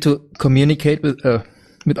allows you to communicate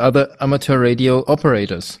with other amateur radio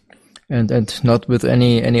operators and not with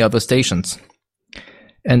any other stations.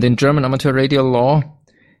 And in German amateur radio law,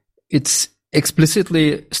 it's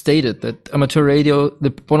explicitly stated that amateur radio,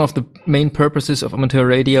 one of the main purposes of amateur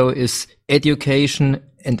radio is education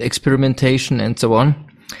and experimentation and so on.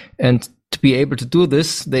 And to be able to do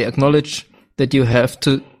this, they acknowledge that you have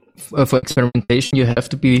to, for experimentation, you have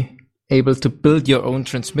to be able to build your own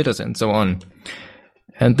transmitters and so on.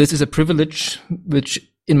 And this is a privilege which,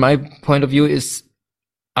 in my point of view, is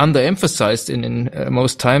underemphasized in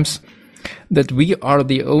most times, that we are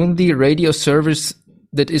the only radio service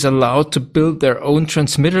that is allowed to build their own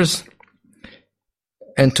transmitters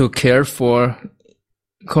and to care for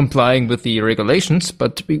complying with the regulations,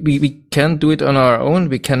 but we can do it on our own.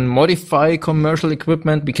 We can modify commercial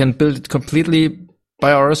equipment. We can build it completely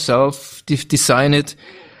by ourselves, design it,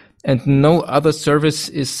 and no other service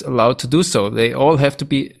is allowed to do so. They all have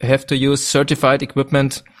to use certified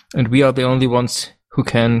equipment, and we are the only ones who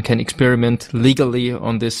can experiment legally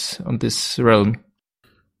on this realm.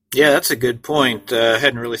 Yeah, that's a good point. I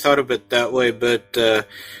hadn't really thought of it that way, but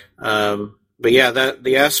yeah, that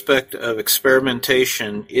the aspect of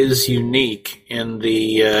experimentation is unique in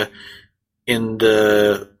the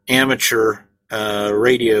amateur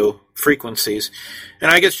radio frequencies. And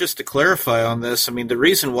I guess just to clarify on this, I mean, the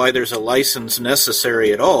reason why there's a license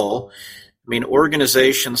necessary at all, I mean,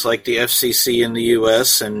 organizations like the FCC in the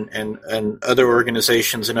U.S. and other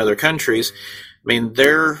organizations in other countries, I mean,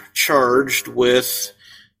 they're charged with,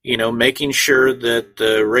 making sure that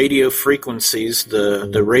the radio frequencies,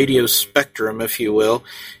 the radio spectrum, if you will,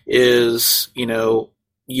 is,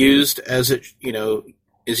 used as it,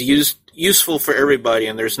 is useful for everybody,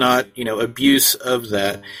 and there's not, abuse of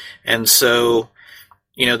that. And so,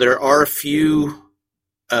 there are a few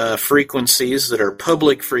frequencies that are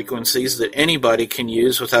public frequencies that anybody can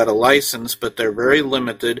use without a license, but they're very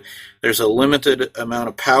limited. There's a limited amount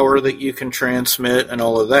of power that you can transmit and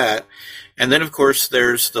all of that. And then, of course,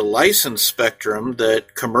 there's the licensed spectrum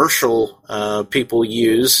that commercial people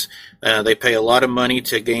use. They pay a lot of money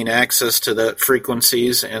to gain access to that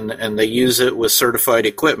frequencies, and they use it with certified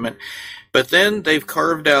equipment. But then they've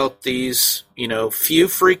carved out these, few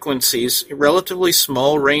frequencies, relatively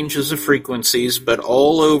small ranges of frequencies, but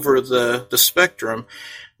all over the spectrum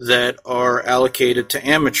that are allocated to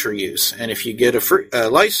amateur use. And if you get a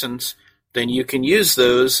license, then you can use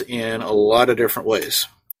those in a lot of different ways.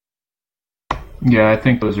 Yeah, I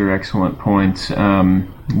think those are excellent points.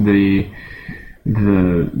 The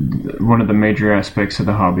one of the major aspects of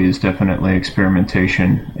the hobby is definitely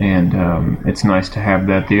experimentation, and it's nice to have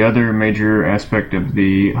that. The other major aspect of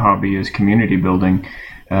the hobby is community building,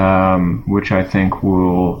 which I think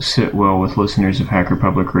will sit well with listeners of Hacker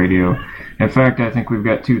Public Radio. In fact, I think we've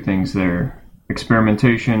got two things there: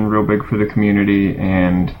 experimentation, real big for the community,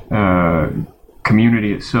 and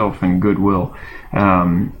community itself and goodwill.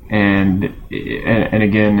 And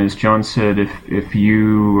again, as John said, if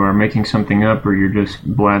you are making something up or you're just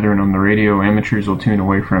blathering on the radio, amateurs will tune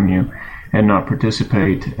away from you and not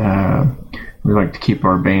participate. We like to keep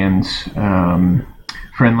our bands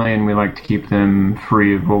friendly, and we like to keep them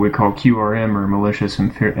free of what we call QRM, or malicious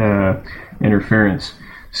interference.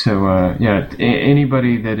 So,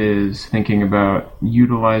 anybody that is thinking about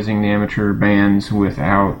utilizing the amateur bands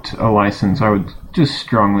without a license, I would just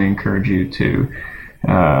strongly encourage you to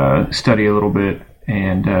study a little bit.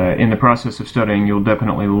 And in the process of studying, you'll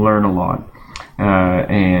definitely learn a lot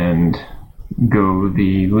and go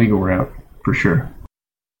the legal route for sure.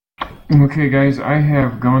 Okay, guys, I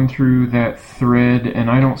have gone through that thread, and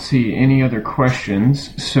I don't see any other questions.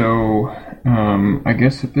 So I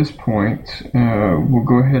guess at this point, we'll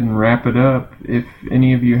go ahead and wrap it up. If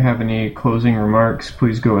any of you have any closing remarks,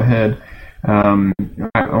 please go ahead. The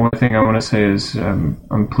only thing I want to say is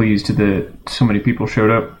I'm pleased that so many people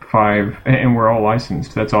showed up, 5, and we're all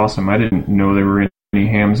licensed. That's awesome. I didn't know there were any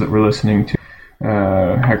hams that were listening to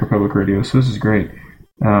Hacker Public Radio, so this is great.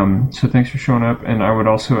 So thanks for showing up, and I would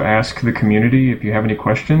also ask the community, if you have any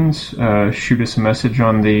questions, shoot us a message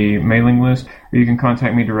on the mailing list, or you can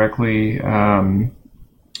contact me directly.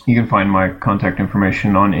 You can find my contact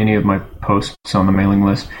information on any of my posts on the mailing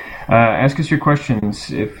list. Ask us your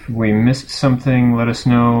questions. If we missed something, let us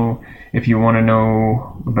know. If you want to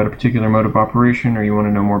know about a particular mode of operation, or you want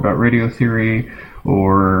to know more about radio theory,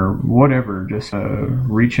 or whatever, just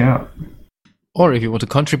reach out. Or if you want to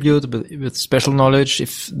contribute with special knowledge,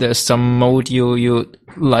 if there's some mode you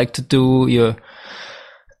like to do, you're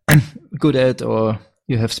good at, or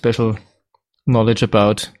you have special knowledge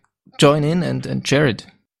about, join in and share it.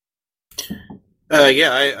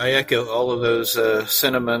 I echo all of those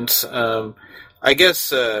sentiments. I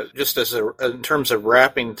guess just in terms of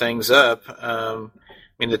wrapping things up,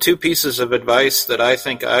 the two pieces of advice that I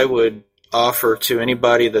think I would offer to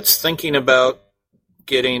anybody that's thinking about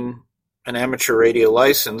getting an amateur radio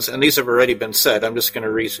license, and these have already been said, I'm just going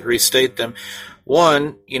to restate them.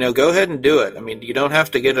 One, go ahead and do it. You don't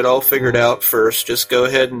have to get it all figured out first. Just go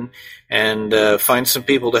ahead and find some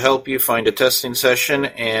people to help you, find a testing session,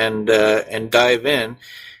 and dive in.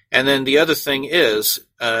 And then the other thing is,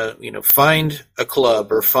 find a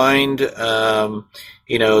club or find,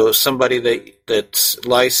 somebody that's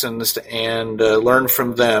licensed, and learn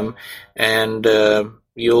from them, and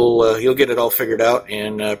you'll get it all figured out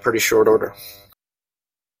in pretty short order.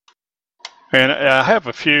 And I have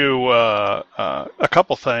a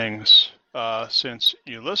couple things. Since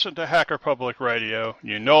you listen to Hacker Public Radio,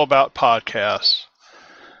 you know about podcasts.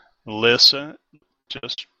 Listen,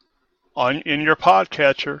 just in your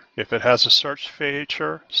podcatcher, if it has a search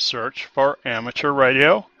feature, search for amateur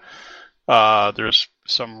radio. There's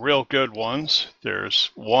some real good ones.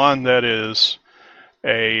 There's one that is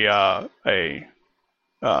a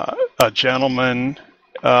gentleman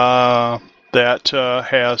that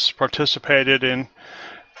has participated in,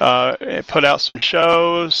 put out some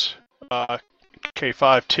shows,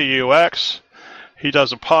 K5TUX. He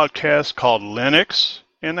does a podcast called Linux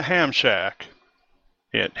in the Ham Shack.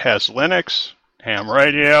 It has Linux, ham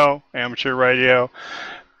radio, amateur radio,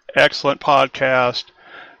 excellent podcast.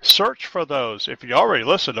 Search for those. If you already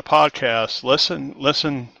listen to podcasts,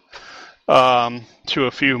 listen to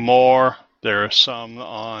a few more. There are some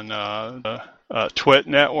on the Twit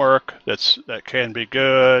network that can be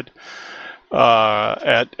good.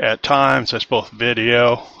 At times, it's both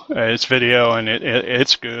video. It's video and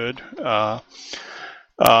it's good.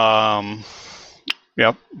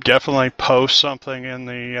 Definitely post something in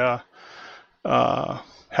the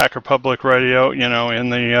Hacker Public Radio. In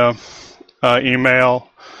the email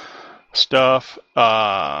stuff.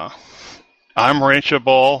 I'm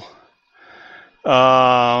reachable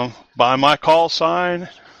by my call sign.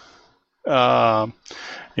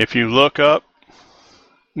 If you look up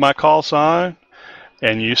my call sign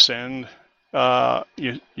and you send,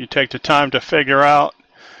 you take the time to figure out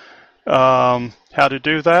how to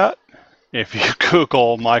do that. If you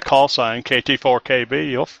Google my call sign KT4KB,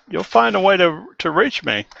 you'll find a way to reach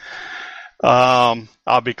me.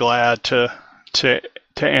 I'll be glad to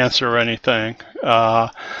answer anything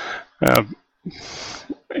and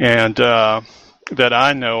that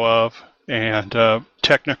I know of, and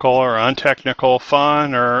technical or untechnical,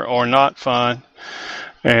 fun or not fun,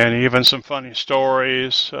 and even some funny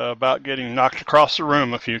stories about getting knocked across the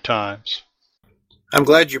room a few times. I'm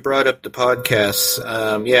glad you brought up the podcasts.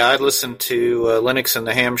 I listen to Linux in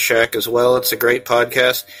the Ham Shack as well. It's a great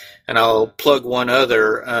podcast, and I'll plug one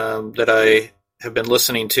other that I have been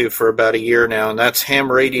listening to for about a year now, and that's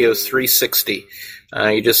Ham Radio 360.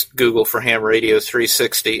 You just Google for Ham Radio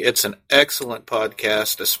 360. It's an excellent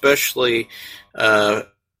podcast, especially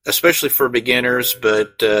for beginners,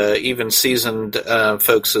 but even seasoned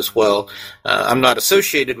folks as well. I'm not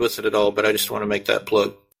associated with it at all, but I just want to make that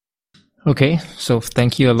plug. Okay, so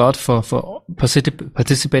thank you a lot for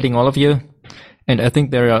participating, all of you. And I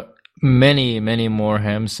think there are many more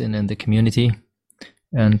hams in the community,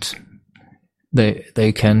 and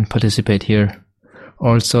they can participate here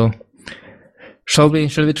also. Shall we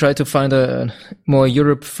try to find a more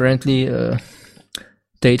Europe-friendly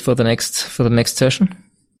date for the next session?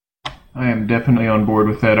 I am definitely on board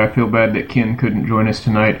with that. I feel bad that Ken couldn't join us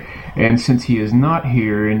tonight. And since he is not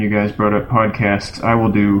here and you guys brought up podcasts, I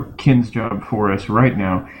will do Ken's job for us right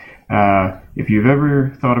now. If you've ever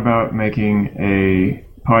thought about making a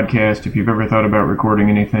podcast, if you've ever thought about recording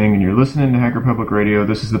anything and you're listening to Hacker Public Radio,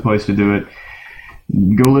 this is the place to do it.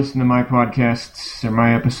 Go listen to my podcasts or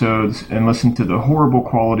my episodes and listen to the horrible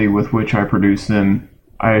quality with which I produce them.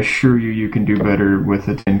 I assure you can do better with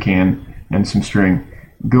a tin can and some string.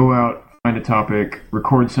 Go out, find a topic,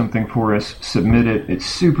 record something for us, submit it. It's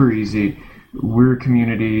super easy. we're a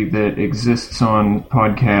community that exists on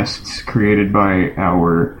podcasts created by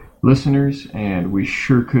our listeners, and we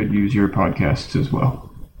sure could use your podcasts as well.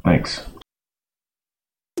 Thanks.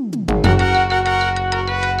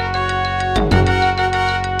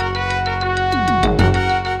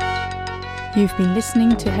 You've been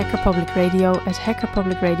listening to Hacker Public Radio at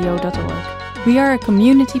hackerpublicradio.org. We are a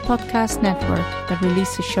community podcast network that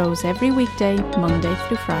releases shows every weekday, Monday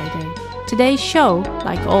through Friday. Today's show,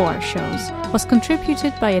 like all our shows, was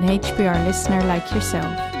contributed by an HPR listener like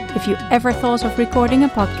yourself. If you ever thought of recording a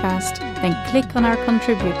podcast, then click on our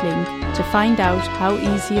contribute link to find out how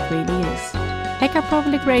easy it really is. Hacker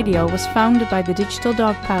Public Radio was founded by the Digital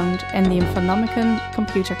Dog Pound and the Infonomicon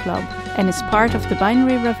Computer Club and is part of the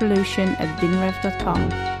binary revolution at binrev.com.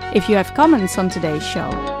 If you have comments on today's show,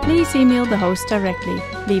 please email the host directly,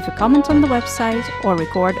 leave a comment on the website, or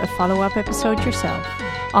record a follow-up episode yourself.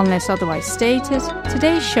 Unless otherwise stated,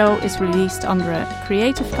 today's show is released under a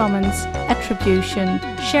Creative Commons Attribution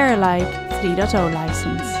Share Alike 3.0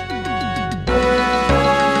 license.